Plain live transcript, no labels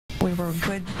We were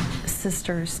good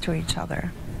sisters to each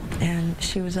other, and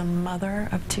she was a mother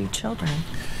of 2 children.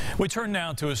 We turn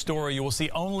now to a story you will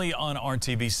see only on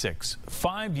RTV6.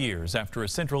 5 years after a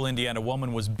central Indiana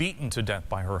woman was beaten to death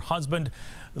by her husband,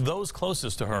 those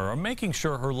closest to her are making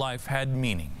sure her life had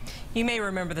meaning. You may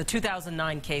remember the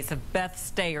 2009 case of Beth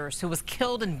Stayers, who was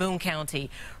killed in Boone County.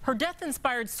 Her death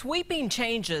inspired sweeping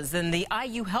changes in the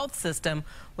IU health system,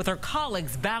 with her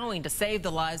colleagues vowing to save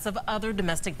the lives of other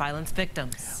domestic violence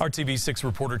victims. Our TV6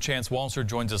 reporter Chance Walser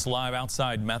joins us live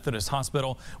outside Methodist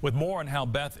Hospital with more on how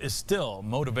Beth is still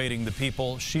motivating the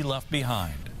people she left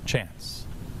behind. Chance.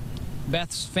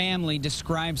 Beth's family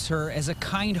describes her as a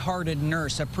kind-hearted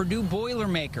nurse, a Purdue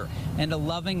Boilermaker, and a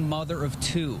loving mother of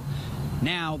 2.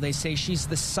 Now they say she's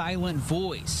the silent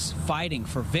voice fighting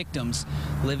for victims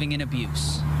living in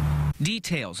abuse.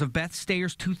 Details of Beth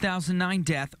Stayers' 2009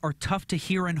 death are tough to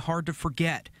hear and hard to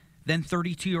forget. Then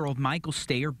 32-year-old Michael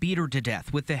Stayer beat her to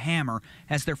death with a hammer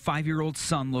as their 5-year-old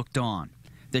son looked on.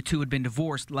 The 2 had been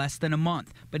divorced less than a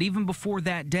month, but even before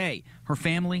that day, her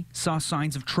family saw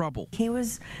signs of trouble. He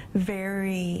was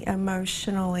very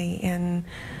emotionally and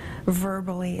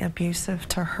verbally abusive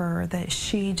to her, that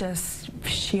she just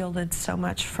shielded so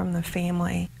much from the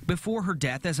family. Before her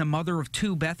death, as a mother of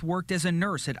 2, Beth worked as a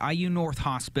nurse at IU North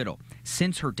Hospital.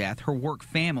 Since her death, her work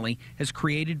family has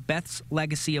created Beth's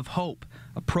Legacy of Hope,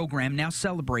 a program now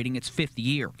celebrating its 5th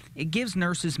year. It gives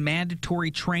nurses mandatory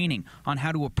training on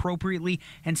how to appropriately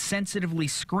and sensitively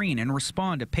screen and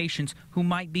respond to patients who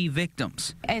might be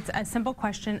victims. It's a simple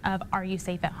question of, are you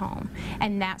safe at home?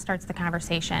 And that starts the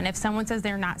conversation. If someone says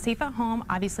they're not safe at home,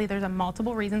 obviously there's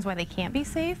multiple reasons why they can't be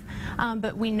safe,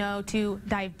 but we know to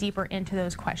dive deeper into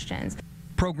those questions.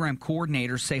 Program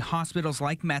coordinators say hospitals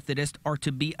like Methodist are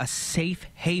to be a safe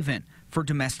haven for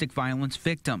domestic violence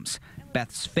victims.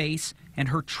 Beth's face and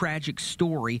her tragic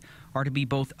story are to be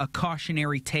both a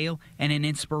cautionary tale and an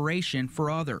inspiration for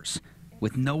others.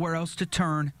 With nowhere else to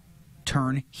turn,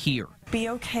 turn here. Be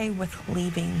okay with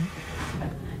leaving,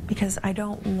 because I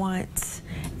don't want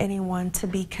anyone to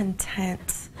be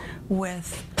content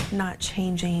with not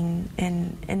changing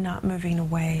and not moving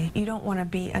away. You don't want to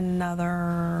be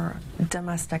another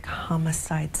domestic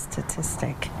homicide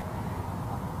statistic.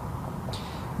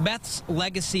 Beth's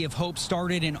Legacy of Hope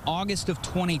started in August of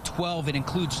 2012. It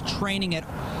includes training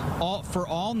for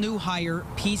all new hire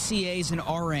PCAs and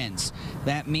RNs.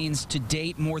 That means to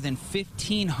date, more than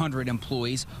 1,500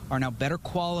 employees are now better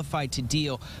qualified to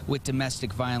deal with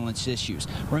domestic violence issues.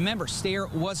 Remember, Stayer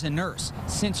was a nurse.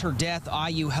 Since her death,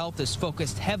 IU Health has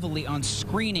focused heavily on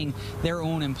screening their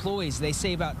own employees. They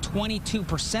say about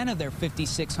 22% of their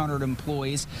 5,600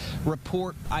 employees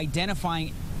report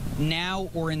identifying now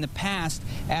or in the past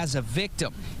as a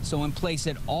victim. So in place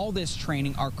at all this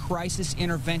training are crisis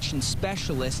intervention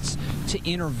specialists to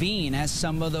intervene as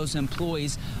some of those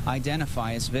employees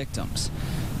identify as victims.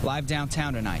 Live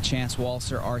downtown tonight, Chance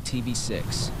Walser,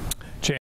 RTV6.